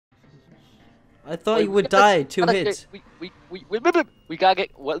I thought you would die. 2 hits. We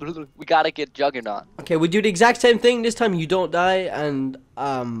gotta get Juggernaut. Okay, we do the exact same thing. This time you don't die, and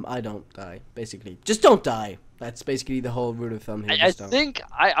I don't die. Basically, just don't die. That's basically the whole rule of thumb here.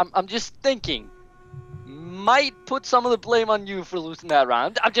 I'm just thinking. Might put some of the blame on you for losing that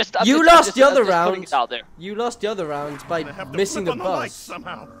round. You lost the other round. You lost the other round by missing the bus.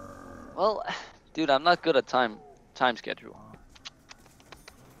 Somehow. Well, dude, I'm not good at time schedule.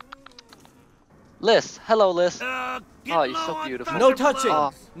 Liz, hello, Liz. Oh, you're so beautiful. No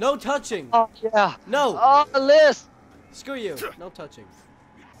touching. No touching. Oh yeah. No. Oh, Liz. Screw you. No touching.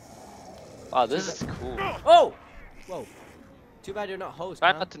 Wow, this is cool. Oh. Whoa. Too bad you're not host.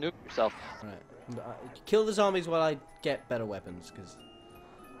 Try not to nuke yourself. Right. Kill the zombies while I get better weapons, because...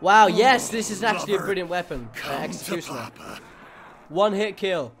 Wow, yes, this is actually a brilliant weapon. Executioner. 1-hit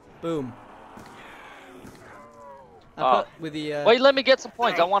kill. Boom. With the, Wait, let me get some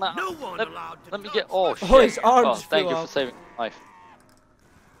points. I wanna... Let me get... Oh, shit. Oh, his arm just thank flew you off. for saving my life.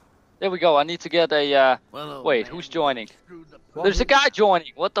 There we go. I need to get a, Wait, who's joining? There's a guy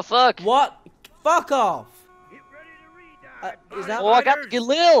joining. What the fuck? What? Fuck off. Is that I got the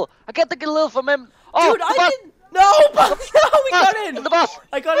Galil! I got the Galil from him! Oh, dude, I didn't... No, but no, we got in! The bus!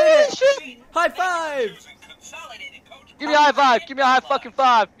 I got in! High five! Give me a high five! Give me a high fucking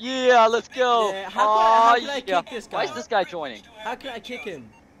five! Yeah, let's go! Yeah, how can I kick this guy? Why is this guy joining? How can I kick him?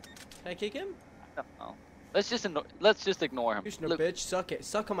 Can I kick him? I don't know. Let's just ignore him. Executioner, bitch, suck it.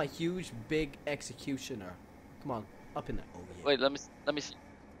 Suck on my huge, big executioner. Come on, up in there. Oh, yeah. Wait, let me see.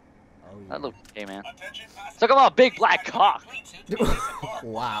 Oh, yeah. That looks okay, man. Suck on my big black cock!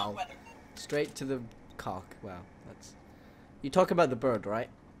 Wow. Straight to the cock. Wow, that's... You talk about the bird, right?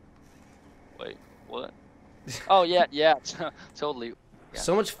 Wait, what? Oh, yeah, totally. Yeah.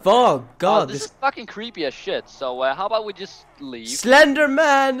 So much fog. God, this is fucking creepy as shit. So, how about we just leave? Slender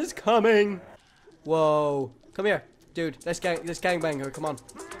Man is coming! Whoa. Come here. Dude, let's gangbang her. Come on.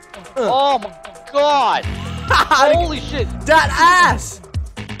 Oh my god! Holy shit! That ass!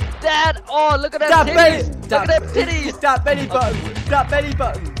 Oh, look at that titties! Look at them titties! That belly button! That belly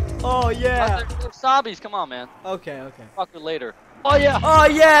button! Oh, yeah! There's zombies, come on, man. Okay. Fuck her later. Oh, yeah! Oh,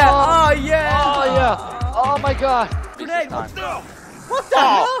 yeah! Oh, yeah! Oh, yeah! Oh, my god! Grenade! What the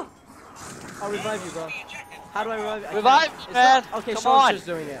hell? I'll revive you, bro. How do I revive you? Revive me, man! Okay, come on! Soldier's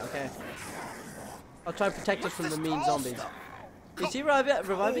doing it, okay. I'll try and protect us from the mean zombies. Is he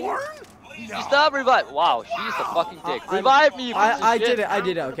reviving you? She's not revived. Wow, she's a fucking dick. Revive me, you piece of shit. I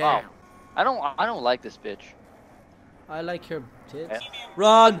did it, okay. Wow. I don't like this bitch. I like her tits.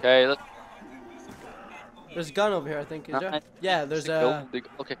 Run! Okay, let's... There's a gun over here, I think. Is there? Yeah, there's a...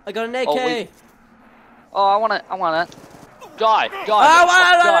 Okay. I got an AK! Oh, I want that. Die!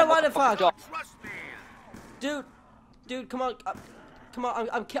 Oh, what the fuck? Dude, come on. Come on,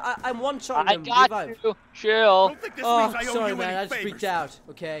 I'm one-shotting him. I got you. Chill. Oh, sorry, man. I just freaked out.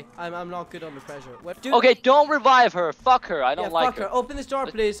 Okay, I'm not good under pressure. Dude, okay, don't revive her. Fuck her. I don't like fuck her. Open this door,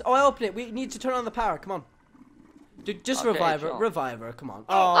 please. Oh, I open it. We need to turn on the power. Come on. Dude, just revive her. Revive her. Come on.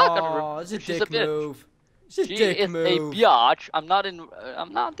 Oh, it's a dick move. It's a dick move. She is a biatch. I'm not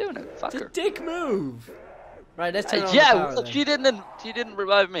doing it. Fuck her. It's a dick move. Right, let's turn on the power. Yeah, she didn't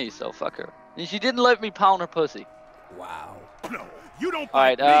revive me, so fuck her. And she didn't let me pound her pussy. Wow. No, you don't.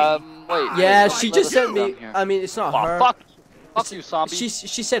 Alright, wait. Yeah, she just sent me. I mean, it's not her. Fuck you, zombie. She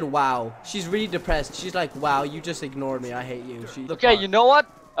said wow. She's really depressed. She's like, wow, you just ignored me. I hate you. Okay, you know what?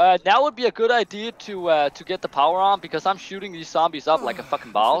 That would be a good idea to get the power on because I'm shooting these zombies up like a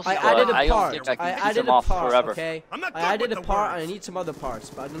fucking boss. I added a part. I added a part. Okay. I added a part and I need some other parts,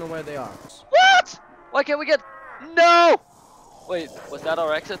 but I don't know where they are. What? Why can't we get? No. Wait, was that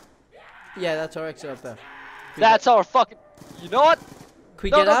our exit? Yeah, that's our exit up there. That's our fucking. You know what? Can we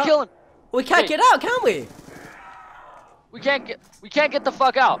get out? Don't kill him. We can't get out, can we? We can't get the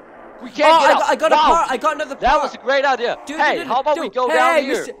fuck out. We can't get out. I got a part. I got another part. That was a great idea. Dude, hey, how about we go down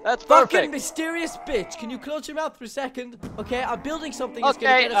here? That's perfect. Fucking mysterious bitch. Can you close your mouth for a second? Okay, I'm building something that's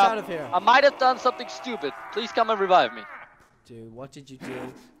gonna get us out of here. I might have done something stupid. Please come and revive me. Dude, what did you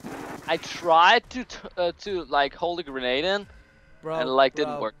do? I tried to like hold a grenade in. Bro, and like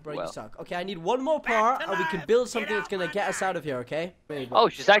didn't work bro, well. You suck. Okay, I need one more part, and we can build something that's gonna get us out of here. Okay? Oh,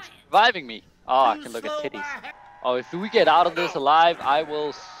 she's actually reviving me. Oh, I can look at titties. Oh, if we get out of this alive, I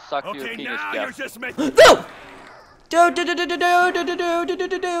will suck your penis, Jeff. No!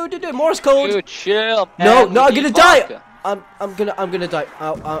 Morse code. Dude, chill. No, no, I'm gonna die. I'm gonna die.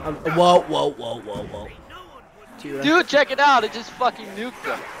 Whoa. Dude, check it out. It just fucking nuked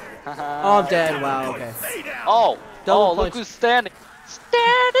them. Oh, I'm dead. Wow. Okay. Oh. Look who's standing.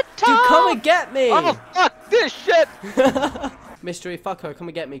 Standing tall. Dude, come and get me. Oh, fuck this shit. Mystery, fuck her. Come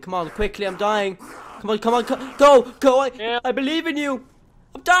and get me. Come on, quickly. I'm dying. Come on, come on, go. I believe in you.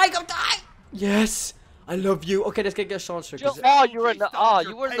 I'm dying. Yes. I love you. Okay, let's get Chance. Oh, you were in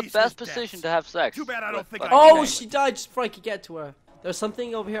the best position to have sex. Too bad I don't think Oh, she died just before I could get to her. There's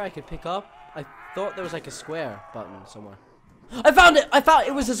something over here I could pick up. I thought there was like a square button somewhere. I found it.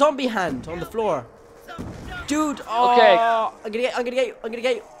 It was a zombie hand on the floor. Dude, oh, okay. I'm gonna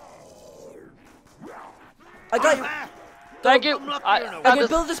get you. I got you. Thank you. I can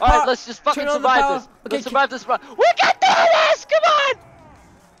build this Alright, part. let's just fucking survive this. Okay, Let's survive this. We can do this! Come on!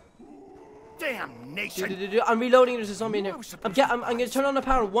 Damn nation. I'm reloading. There's a zombie in here. I'm gonna turn on the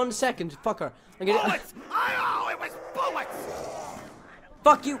power in 1 second. Fuck her. Bullets! Oh, it was bullets!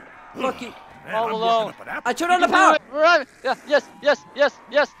 Fuck you. Man, All I'm alone. working up an I turned on the power. Right.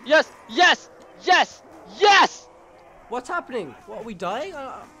 Yes! What's happening? What, are we dying?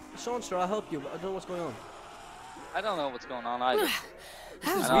 Sean, I'll help you, but I don't know what's going on. I don't know what's going on either.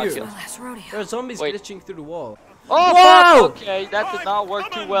 This is That was weird. my last rodeo. There are zombies Wait. glitching through the wall. Oh, Whoa! fuck! Okay, that did not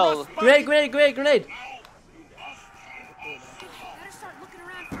work too well. Grenade! Better start looking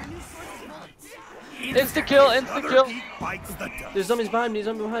around for a new source of bullets. Insta kill. He bites the dust. There's zombies behind me.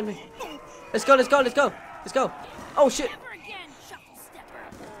 Let's go. Oh shit! Never again, shuffle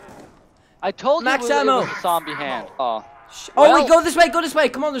stepper. I told Max you it ammo. was a zombie hand. Oh. Oh Well- wait, go this way.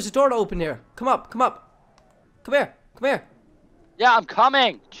 Come on, there's a door to open here. Come up. Come here. Yeah, I'm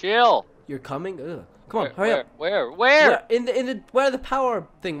coming. Chill. You're coming? Ugh. Come on, hurry up. Where? In the where the power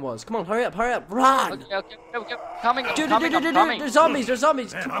thing was. Come on, hurry up. Run! Okay. Coming. I'm Dude, coming. there's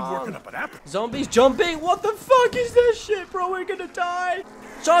zombies. Man, Come I'm on. working up an appetite. Zombies jumping. What the fuck is this shit, bro? We're gonna die.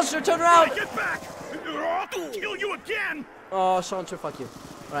 Chaucer, turn around. Get back! I'll kill you again! Oh, Chaucer, fuck you.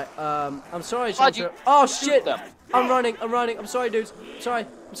 Alright, I'm sorry, Why'd you Chaucer. Oh shoot shit! them? I'm running. I'm sorry, dudes. I'm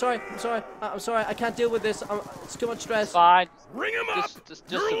sorry. I can't deal with this. It's too much stress. Fine. Ring him up! Just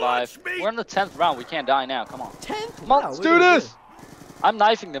Your survive. lunch meat! We're in the 10th round. We can't die now. Come on. 10th? Come on, Wow, let's we're do doing this. I'm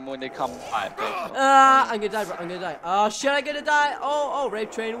knifing them when they come by. Okay. I'm gonna die, bro. I'm gonna die. Oh shit, I'm gonna die. Oh,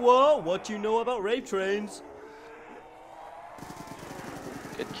 rape train. Whoa, what you know about rape trains?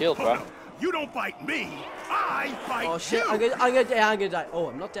 Get killed, bro. You don't bite me! I bite Oh shit, you! I'm gonna die. Oh,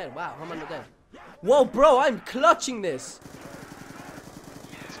 I'm not dead. Wow, how am I not dead? Whoa, bro, I'm clutching this.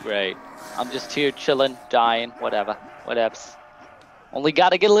 It's great. I'm just here chilling, dying, whatever. Whatevs. Only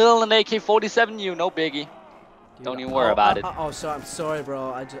gotta get a little in AK-47, no biggie. Don't even worry about it. Oh, sorry, I'm sorry,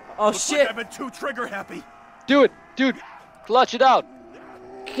 bro. Oh Looks like shit! I've been too trigger happy. Do it, dude. Clutch it out.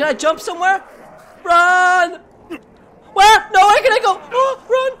 Can I jump somewhere? Run! Where? No, where can I go?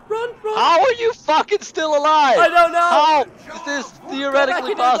 Oh, run! How are you fucking still alive? I don't know. How is this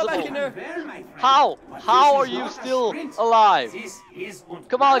theoretically Go back possible? in there. How? How are you still alive?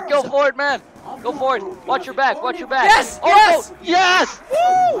 Come on, go for it, man. Go for it. Watch your back. Yes, Oh, yes! no. Yes!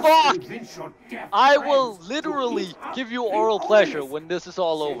 Woo! Fuck! I will literally give you oral pleasure when this is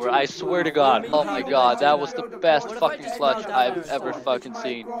all over. I swear to God. Oh my God, that was the best fucking clutch I've ever fucking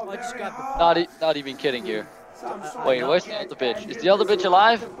seen. I just grabbed the Not even kidding here. Wait, where's the other bitch? Is the other bitch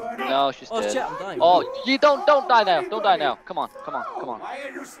alive? No, she's Oh dead. shit, I'm dying. Oh, you don't die now. Don't die now. Come on.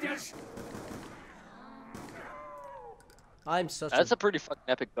 I'm such That's a pretty fucking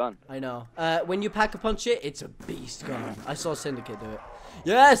epic gun. I know. When you pack a punch it, it's a beast gun. I saw Syndicate do it.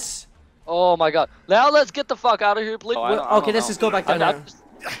 Yes! Oh my God. Now let's get the fuck out of here, please. Okay, let's just go back down there.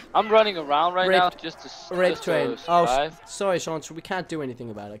 I'm running around right now just to Rape just train. to survive. Sorry, Sean. We can't do anything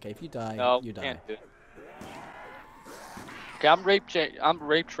about it. Okay, if you die, No, you die. can't do it. Okay, I'm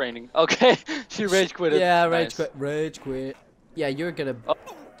rape training. Okay, she rage quit. Yeah, Nice. rage quit. Yeah, you're gonna. Oh,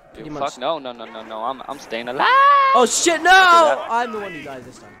 Pretty fuck much. no. I'm staying alive. Oh shit! No! I'm the one who died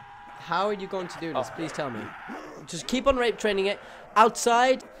this time. How are you going to do this? Please tell me. Just keep on rape training it.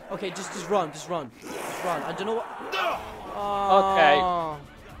 Outside. Okay, just run. I don't know what. Oh. Okay.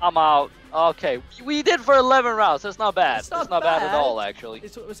 I'm out. Okay, we did for 11 rounds. That's not bad. It's not That's not bad at bad. all, actually.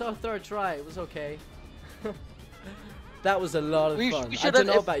 It was our third try. It was okay. That was a lot of fun. We I should don't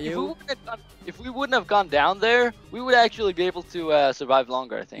know have, about you. if we wouldn't have gone down there, we would actually be able to survive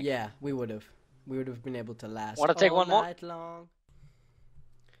longer, I think. Yeah, we would have. We would have been able to last. Want to take one more? Night long.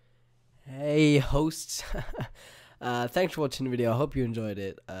 Hey, hosts. Thanks for watching the video. I hope you enjoyed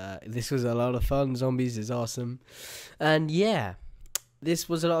it. This was a lot of fun. Zombies is awesome. And yeah, this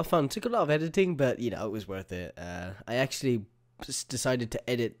was a lot of fun. Took a lot of editing, but you know, it was worth it. I actually just decided to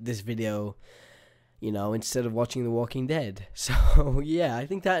edit this video, you know, instead of watching The Walking Dead. So yeah, I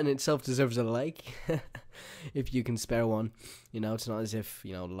think that in itself deserves a like. If you can spare one. You know, it's not as if,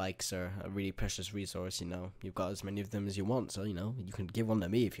 you know, likes are a really precious resource, you know. You've got as many of them as you want, so, you know, you can give one to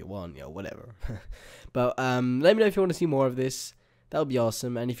me if you want, you know, whatever. But let me know if you want to see more of this. That would be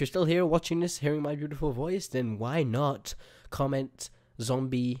awesome. And if you're still here watching this, hearing my beautiful voice, then why not comment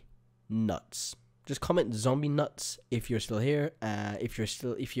zombie nuts? Just comment zombie nuts if you're still here. If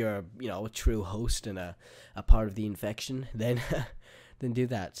you're you know, a true host and a part of the infection, then then do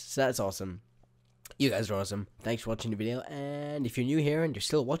that. So that's awesome. You guys are awesome. Thanks for watching the video. And if you're new here and you're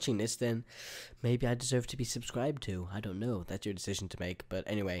still watching this, then maybe I deserve to be subscribed to. I don't know. That's your decision to make. But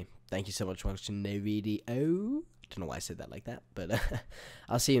anyway, thank you so much for watching the video. Don't know why I said that like that, but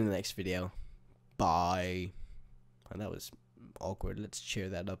I'll see you in the next video. Bye. And that was awkward. Let's cheer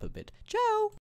that up a bit. Ciao.